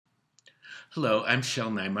Hello, I'm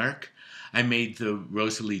Shel Nymark. I made the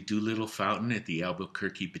Rosalie Doolittle Fountain at the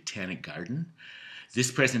Albuquerque Botanic Garden. This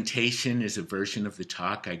presentation is a version of the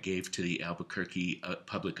talk I gave to the Albuquerque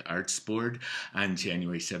Public Arts Board on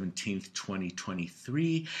January 17th,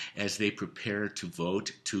 2023, as they prepare to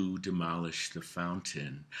vote to demolish the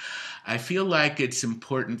fountain. I feel like it's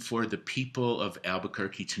important for the people of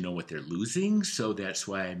Albuquerque to know what they're losing, so that's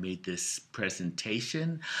why I made this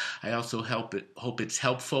presentation. I also hope it's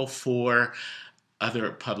helpful for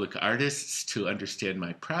other public artists to understand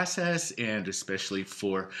my process, and especially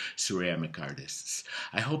for ceramic artists.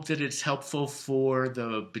 I hope that it's helpful for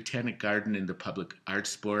the Botanic Garden and the Public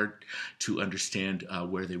Arts Board to understand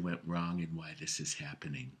where they went wrong and why this is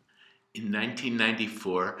happening. In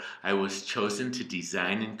 1994, I was chosen to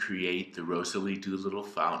design and create the Rosalie Doolittle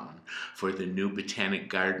Fountain for the new Botanic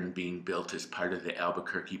Garden being built as part of the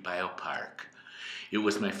Albuquerque Biopark. It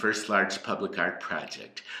was my first large public art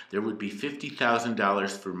project. There would be $50,000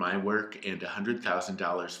 for my work and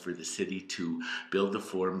 $100,000 for the city to build the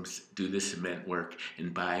forms, do the cement work,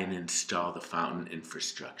 and buy and install the fountain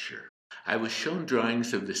infrastructure. I was shown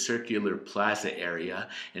drawings of the circular plaza area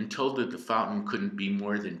and told that the fountain couldn't be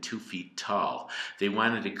more than 2 feet tall. They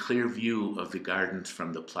wanted a clear view of the gardens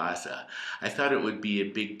from the plaza. I thought it would be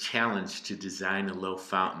a big challenge to design a low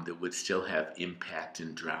fountain that would still have impact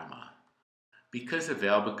and drama. Because of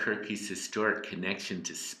Albuquerque's historic connection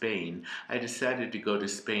to Spain, I decided to go to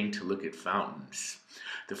Spain to look at fountains.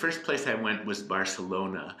 The first place I went was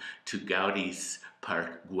Barcelona, to Gaudi's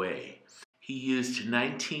Park Güell. He used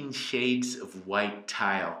 19 shades of white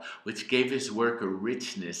tile, which gave his work a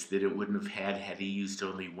richness that it wouldn't have had he used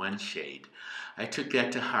only one shade. I took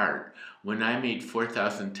that to heart. When I made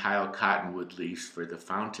 4,000 tile cottonwood leaves for the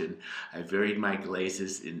fountain, I varied my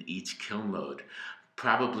glazes in each kiln load.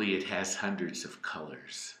 Probably it has hundreds of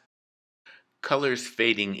colors. Colors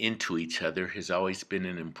fading into each other has always been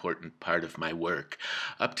an important part of my work.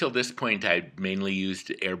 Up till this point, I'd mainly used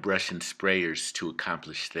airbrush and sprayers to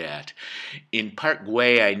accomplish that. In Park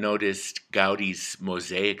Güell, I noticed Gaudi's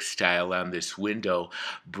mosaic style on this window,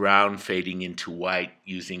 brown fading into white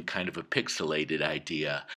using kind of a pixelated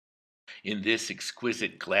idea. In this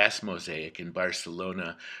exquisite glass mosaic in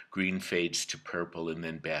Barcelona, green fades to purple and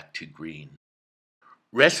then back to green.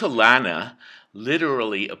 Resolana,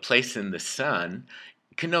 literally a place in the sun,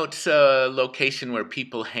 connotes a location where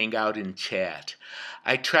people hang out and chat.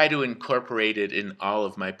 I try to incorporate it in all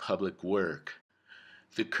of my public work.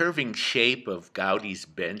 The curving shape of Gaudi's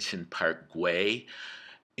bench in Park Güell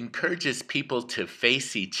encourages people to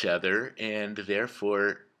face each other and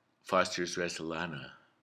therefore fosters Resolana.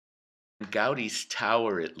 Gaudi's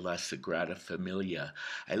tower at La Sagrada Familia,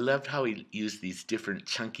 I loved how he used these different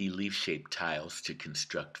chunky leaf-shaped tiles to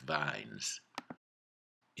construct vines.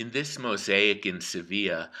 In this mosaic in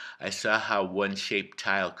Sevilla, I saw how one shaped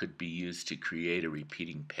tile could be used to create a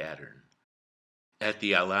repeating pattern. At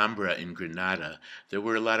the Alhambra in Granada, there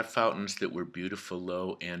were a lot of fountains that were beautiful,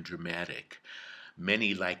 low, and dramatic.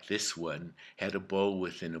 Many, like this one, had a bowl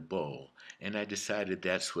within a bowl, and I decided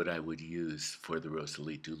that's what I would use for the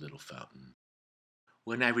Rosalie Doolittle Fountain.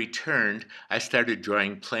 When I returned, I started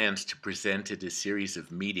drawing plans to present at a series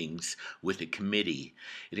of meetings with a committee.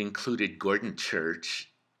 It included Gordon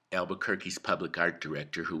Church, Albuquerque's public art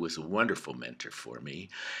director, who was a wonderful mentor for me,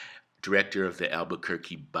 director of the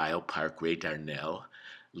Albuquerque Biopark, Ray Darnell,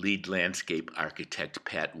 lead landscape architect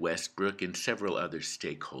Pat Westbrook, and several other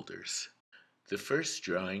stakeholders. The first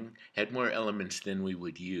drawing had more elements than we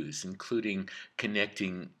would use, including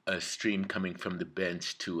connecting a stream coming from the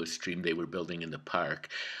bench to a stream they were building in the park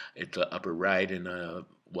at the upper right and a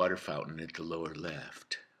water fountain at the lower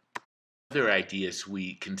left. Other ideas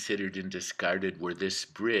we considered and discarded were this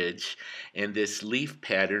bridge and this leaf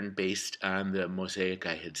pattern based on the mosaic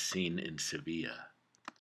I had seen in Sevilla.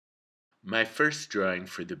 My first drawing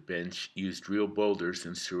for the bench used real boulders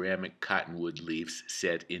and ceramic cottonwood leaves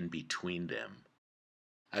set in between them.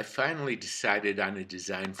 I finally decided on a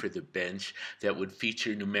design for the bench that would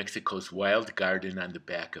feature New Mexico's wild garden on the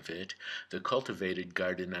back of it, the cultivated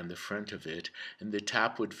garden on the front of it, and the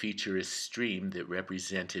top would feature a stream that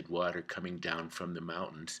represented water coming down from the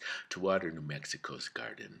mountains to water New Mexico's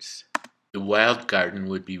gardens. The wild garden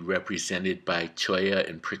would be represented by cholla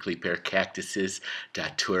and prickly pear cactuses,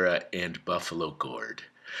 datura, and buffalo gourd.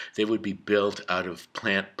 They would be built out of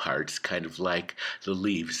plant parts, kind of like the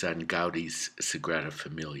leaves on Gaudi's Sagrada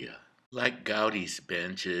Familia. Like Gaudi's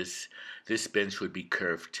benches, this bench would be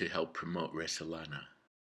curved to help promote Resolana.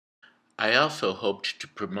 I also hoped to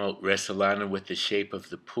promote Resolana with the shape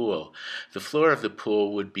of the pool. The floor of the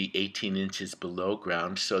pool would be 18 inches below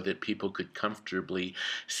ground so that people could comfortably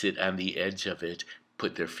sit on the edge of it,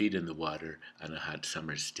 put their feet in the water on a hot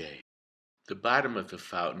summer's day. The bottom of the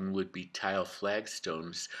fountain would be tile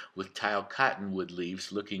flagstones with tile cottonwood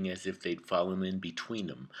leaves looking as if they'd fallen in between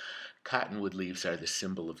them. Cottonwood leaves are the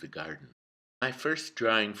symbol of the garden. My first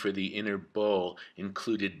drawing for the inner bowl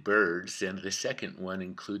included birds, and the second one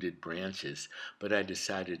included branches, but I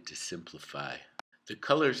decided to simplify. The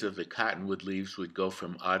colors of the cottonwood leaves would go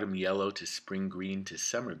from autumn yellow to spring green to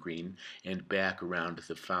summer green and back around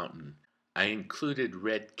the fountain. I included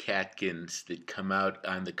red catkins that come out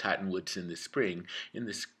on the cottonwoods in the spring in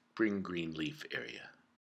the spring green leaf area.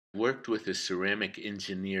 I worked with a ceramic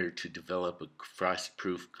engineer to develop a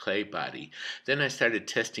frost-proof clay body. Then I started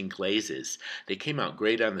testing glazes. They came out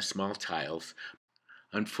great on the small tiles.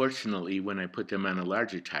 Unfortunately, when I put them on a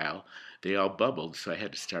larger tile, they all bubbled, so I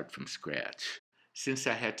had to start from scratch. Since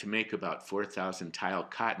I had to make about 4,000 tile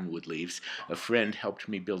cottonwood leaves, a friend helped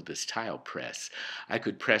me build this tile press. I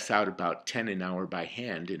could press out about 10 an hour by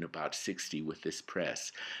hand and about 60 with this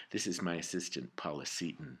press. This is my assistant, Paula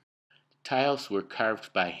Seaton. Tiles were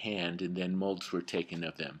carved by hand and then molds were taken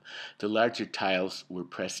of them. The larger tiles were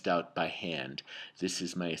pressed out by hand. This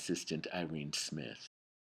is my assistant, Irene Smith.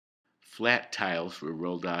 Flat tiles were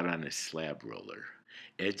rolled out on a slab roller.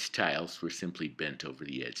 Edge tiles were simply bent over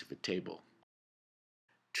the edge of a table.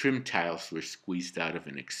 Trim tiles were squeezed out of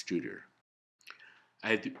an extruder.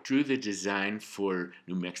 I drew the design for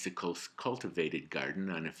New Mexico's cultivated garden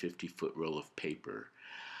on a 50-foot roll of paper.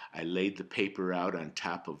 I laid the paper out on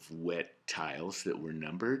top of wet tiles that were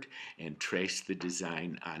numbered and traced the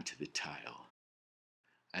design onto the tile.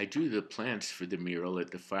 I drew the plants for the mural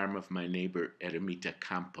at the farm of my neighbor Ermita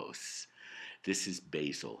Campos. This is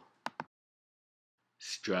basil,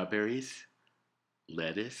 strawberries,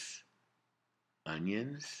 lettuce,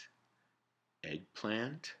 onions,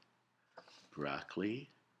 eggplant, broccoli,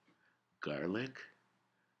 garlic,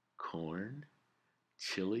 corn,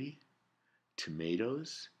 chili,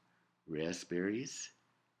 tomatoes, raspberries,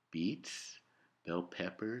 beets, bell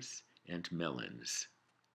peppers, and melons.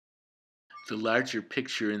 The larger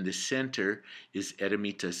picture in the center is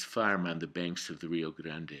Ermita's farm on the banks of the Rio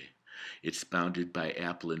Grande. It's bounded by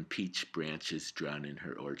apple and peach branches drawn in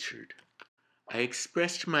her orchard. I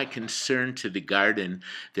expressed my concern to the garden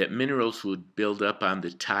that minerals would build up on the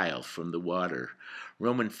tile from the water.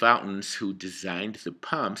 Roman Fountains, who designed the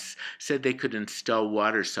pumps, said they could install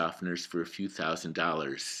water softeners for a few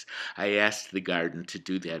 $1,000s. I asked the garden to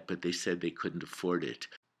do that, but they said they couldn't afford it.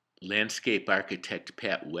 Landscape architect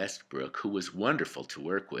Pat Westbrook, who was wonderful to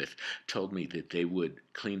work with, told me that they would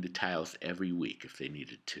clean the tiles every week if they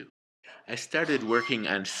needed to. I started working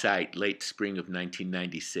on site late spring of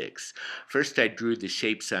 1996. First, I drew the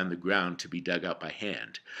shapes on the ground to be dug out by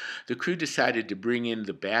hand. The crew decided to bring in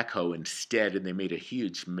the backhoe instead, and they made a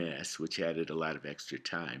huge mess, which added a lot of extra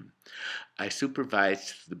time. I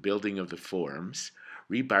supervised the building of the forms.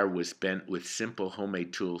 Rebar was bent with simple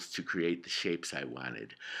homemade tools to create the shapes I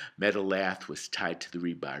wanted. Metal lath was tied to the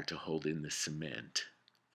rebar to hold in the cement.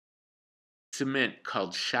 Cement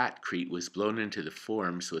called shotcrete was blown into the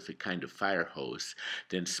forms with a kind of fire hose,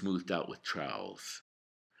 then smoothed out with trowels.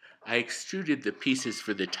 I extruded the pieces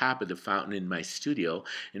for the top of the fountain in my studio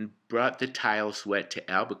and brought the tiles wet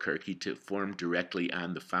to Albuquerque to form directly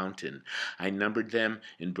on the fountain. I numbered them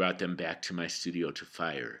and brought them back to my studio to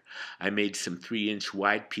fire. I made some 3-inch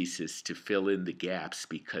wide pieces to fill in the gaps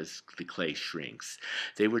because the clay shrinks.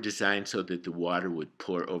 They were designed so that the water would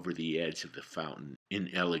pour over the edge of the fountain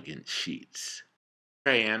in elegant sheets.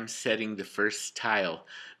 Here I am setting the first tile,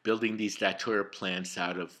 building these datura plants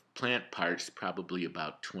out of plant parts, probably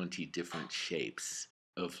about 20 different shapes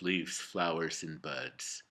of leaves, flowers, and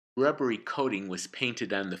buds. Rubbery coating was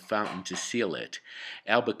painted on the fountain to seal it.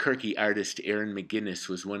 Albuquerque artist Aaron McGinnis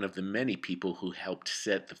was one of the many people who helped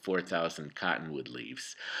set the 4,000 cottonwood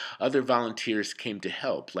leaves. Other volunteers came to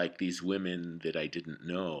help, like these women that I didn't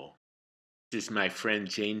know. This is my friend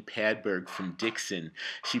Jane Padberg from Dixon.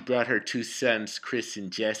 She brought her 2 sons, Chris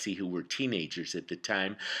and Jesse, who were teenagers at the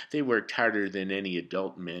time. They worked harder than any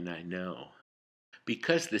adult men I know.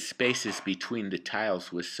 Because the spaces between the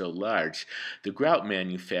tiles was so large, the grout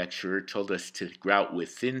manufacturer told us to grout with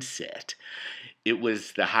thinset. It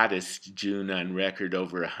was the hottest June on record,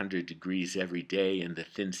 over 100 degrees every day, and the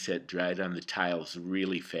thinset dried on the tiles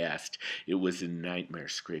really fast. It was a nightmare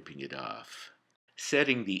scraping it off.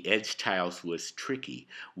 Setting the edge tiles was tricky.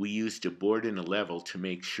 We used a board and a level to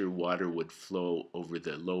make sure water would flow over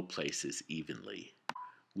the low places evenly.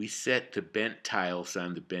 We set the bent tiles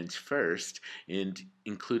on the bench first and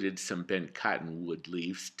included some bent cottonwood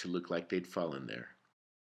leaves to look like they'd fallen there.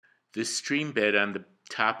 The stream bed on the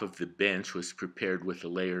top of the bench was prepared with a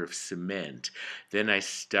layer of cement. Then I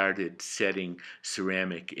started setting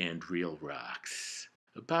ceramic and real rocks.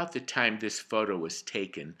 About the time this photo was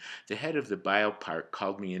taken, the head of the biopark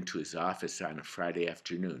called me into his office on a Friday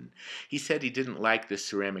afternoon. He said he didn't like the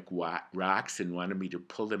ceramic rocks and wanted me to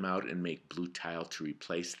pull them out and make blue tile to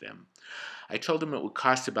replace them. I told him it would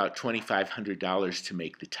cost about $2,500 to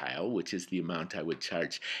make the tile, which is the amount I would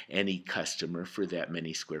charge any customer for that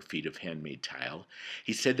many square feet of handmade tile.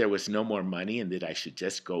 He said there was no more money and that I should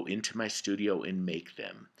just go into my studio and make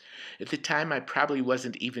them. At the time, I probably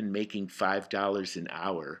wasn't even making $5 an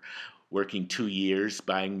hour, working 2 years,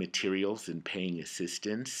 buying materials and paying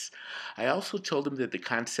assistants. I also told him that the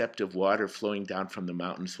concept of water flowing down from the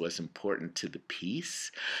mountains was important to the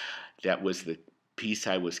piece. That was the piece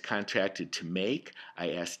I was contracted to make.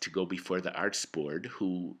 I asked to go before the Arts Board,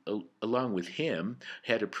 who, along with him,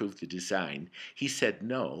 had approved the design. He said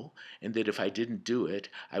no, and that if I didn't do it,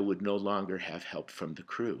 I would no longer have help from the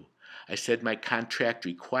crew. I said my contract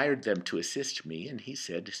required them to assist me, and he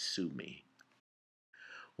said, sue me.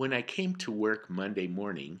 When I came to work Monday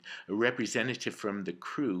morning, a representative from the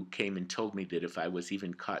crew came and told me that if I was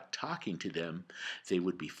even caught talking to them, they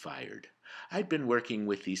would be fired. I'd been working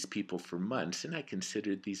with these people for months, and I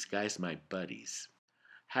considered these guys my buddies.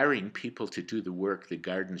 Hiring people to do the work the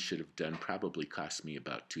garden should have done probably cost me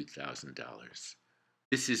about $2,000.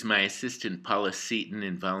 This is my assistant Paula Seaton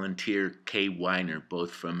and volunteer Kay Weiner,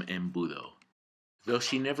 both from Embudo. Though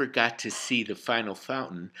she never got to see the final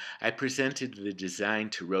fountain, I presented the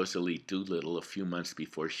design to Rosalie Doolittle a few months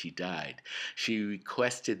before she died. She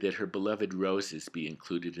requested that her beloved roses be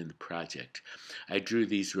included in the project. I drew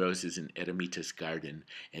these roses in Eremita's garden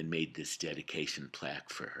and made this dedication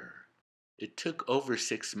plaque for her. It took over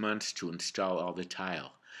 6 months to install all the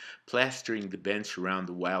tile. Plastering the bench around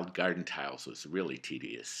the wild garden tiles was really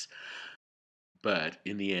tedious. But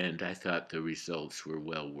in the end, I thought the results were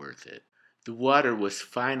well worth it. The water was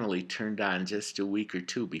finally turned on just a week or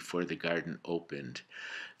two before the garden opened.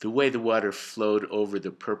 The way the water flowed over the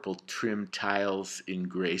purple trim tiles in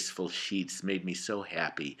graceful sheets made me so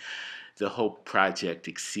happy. The whole project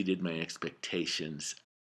exceeded my expectations.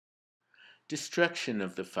 Destruction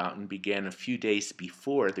of the fountain began a few days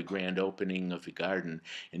before the grand opening of the garden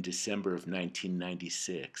in December of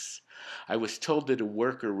 1996. I was told that a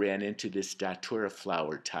worker ran into this datura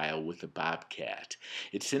flower tile with a bobcat.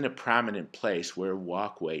 It's in a prominent place where a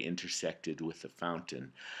walkway intersected with the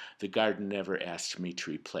fountain. The garden never asked me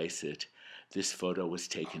to replace it. This photo was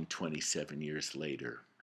taken 27 years later.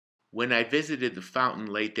 When I visited the fountain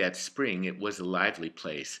late that spring, it was a lively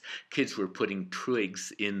place. Kids were putting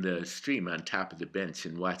twigs in the stream on top of the bench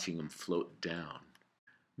and watching them float down.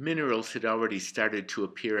 Minerals had already started to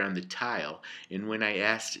appear on the tile, and when I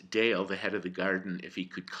asked Dale, the head of the garden, if he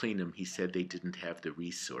could clean them, he said they didn't have the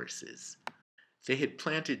resources. They had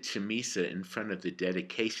planted chamisa in front of the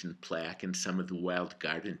dedication plaque and some of the wild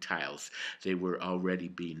garden tiles. They were already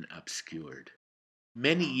being obscured.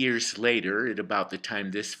 Many years later, at about the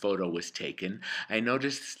time this photo was taken, I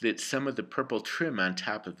noticed that some of the purple trim on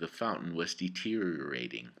top of the fountain was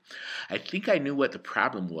deteriorating. I think I knew what the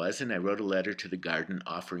problem was, and I wrote a letter to the garden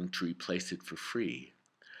offering to replace it for free.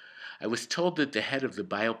 I was told that the head of the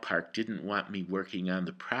biopark didn't want me working on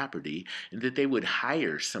the property and that they would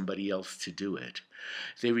hire somebody else to do it.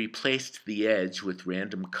 They replaced the edge with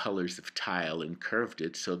random colors of tile and curved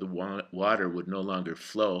it so the water would no longer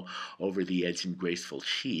flow over the edge in graceful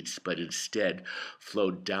sheets, but instead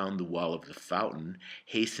flowed down the wall of the fountain,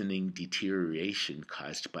 hastening deterioration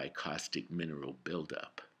caused by caustic mineral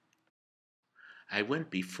buildup. I went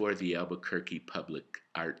before the Albuquerque Public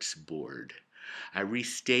Arts Board. I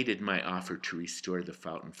restated my offer to restore the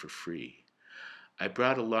fountain for free. I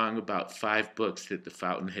brought along about 5 books that the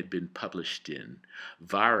fountain had been published in.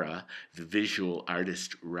 VARA, the Visual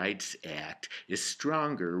Artist Rights Act, is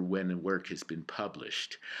stronger when a work has been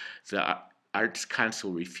published. The Arts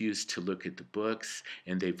Council refused to look at the books,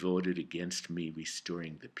 and they voted against me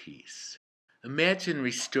restoring the piece. Imagine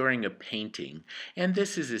restoring a painting, and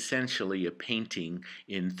this is essentially a painting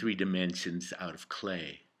in 3 dimensions out of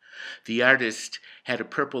clay. The artist had a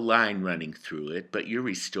purple line running through it, but your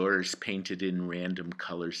restorers painted in random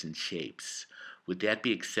colors and shapes. Would that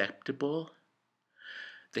be acceptable?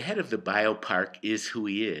 The head of the biopark is who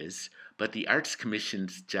he is, but the Arts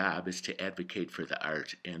Commission's job is to advocate for the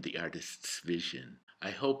art and the artist's vision.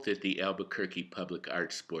 I hope that the Albuquerque Public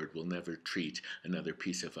Arts Board will never treat another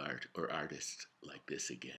piece of art or artist like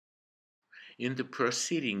this again. In the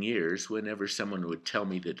preceding years, whenever someone would tell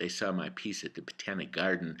me that they saw my piece at the Botanic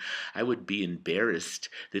Garden, I would be embarrassed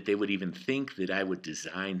that they would even think that I would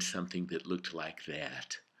design something that looked like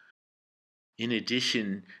that. In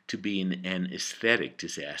addition to being an aesthetic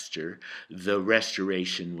disaster, the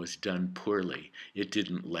restoration was done poorly. It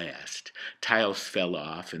didn't last. Tiles fell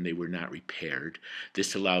off and they were not repaired.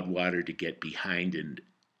 This allowed water to get behind and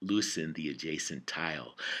loosen the adjacent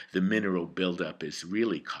tile. The mineral buildup is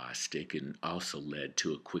really caustic and also led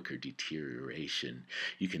to a quicker deterioration.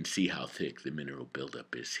 You can see how thick the mineral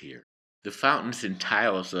buildup is here. The fountains and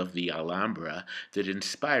tiles of the Alhambra that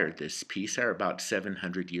inspired this piece are about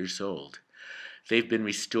 700 years old. They've been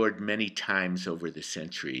restored many times over the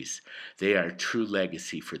centuries. They are a true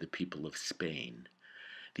legacy for the people of Spain.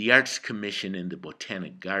 The Arts Commission in the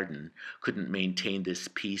Botanic Garden couldn't maintain this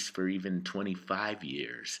piece for even 25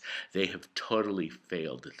 years. They have totally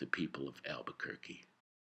failed the people of Albuquerque.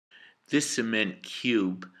 This cement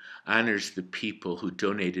cube honors the people who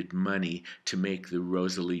donated money to make the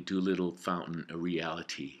Rosalie Doolittle Fountain a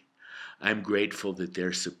reality. I'm grateful that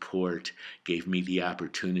their support gave me the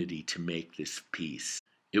opportunity to make this piece.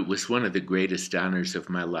 It was one of the greatest honors of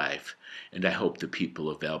my life, and I hope the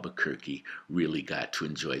people of Albuquerque really got to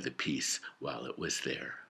enjoy the piece while it was there.